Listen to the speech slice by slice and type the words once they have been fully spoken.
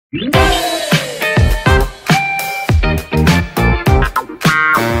This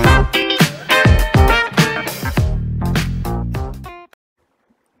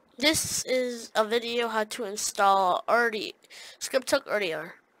is a video how to install ScriptHook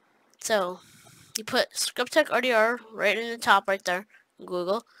RDR. So you put ScriptHook RDR right in the top right there in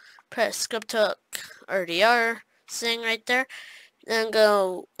Google. Press ScriptHook RDR thing right there. Then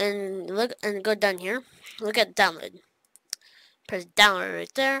go and go down here. Look at download. Press download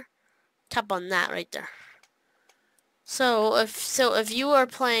right there. Tap on that right there. So if you are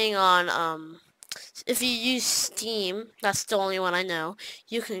playing on if you use Steam, that's the only one I know,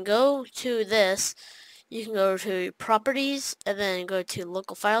 you can go to this, you can go to properties, and then go to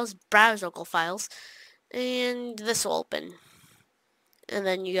local files, browse local files, and this will open. And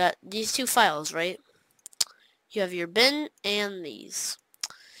then you got these two files, right? You have your bin and these.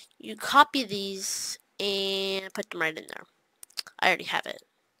 You copy these and put them right in there. I already have it.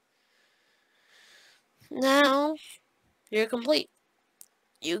 Now, you're complete.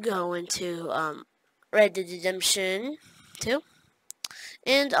 You go into Red Dead Redemption 2,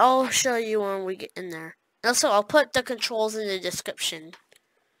 and I'll show you when we get in there. Also, I'll put the controls in the description.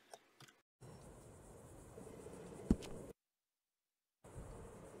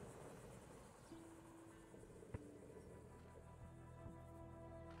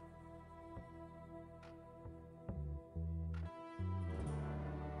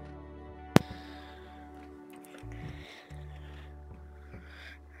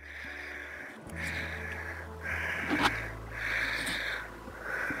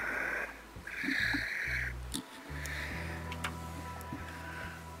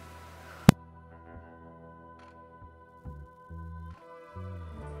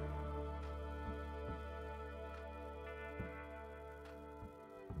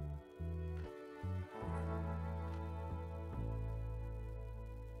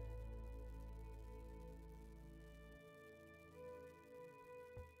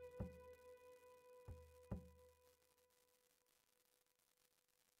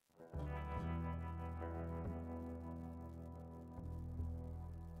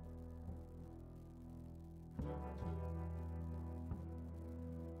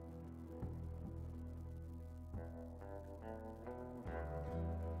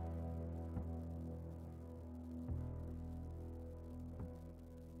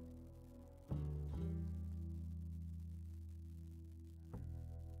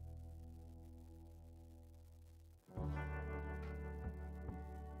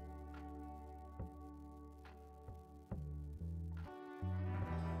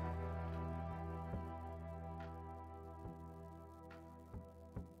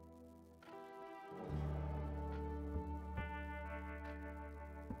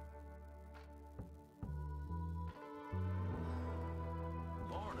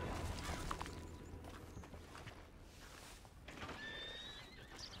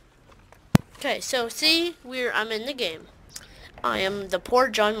 Okay, so see, I'm in the game. I am the poor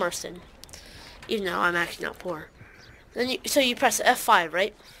John Marston, even though I'm actually not poor. Then so you press F5,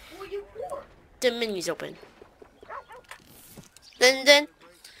 right? The menu's open.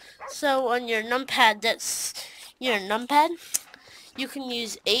 So on your numpad, that's your numpad. You can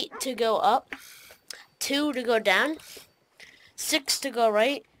use 8 to go up, 2 to go down, 6 to go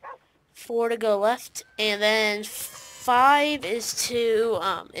right, 4 to go left, and then 5 is to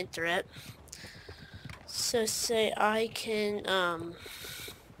enter it. So say I can,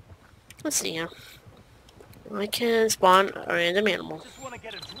 let's see here. I can spawn a random animal.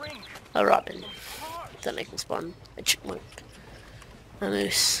 A robin. Then I can spawn a chipmunk. A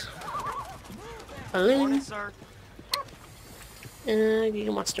moose. A loon. And a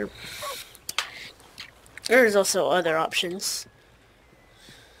giga monster. There's also other options.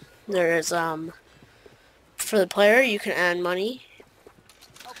 There's, for the player, you can add money.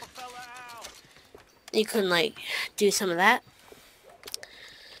 You can, like, do some of that.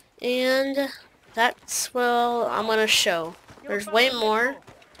 And that's what I'm gonna show. There's way more.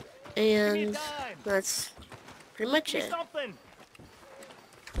 And that's pretty much it.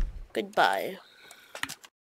 Goodbye.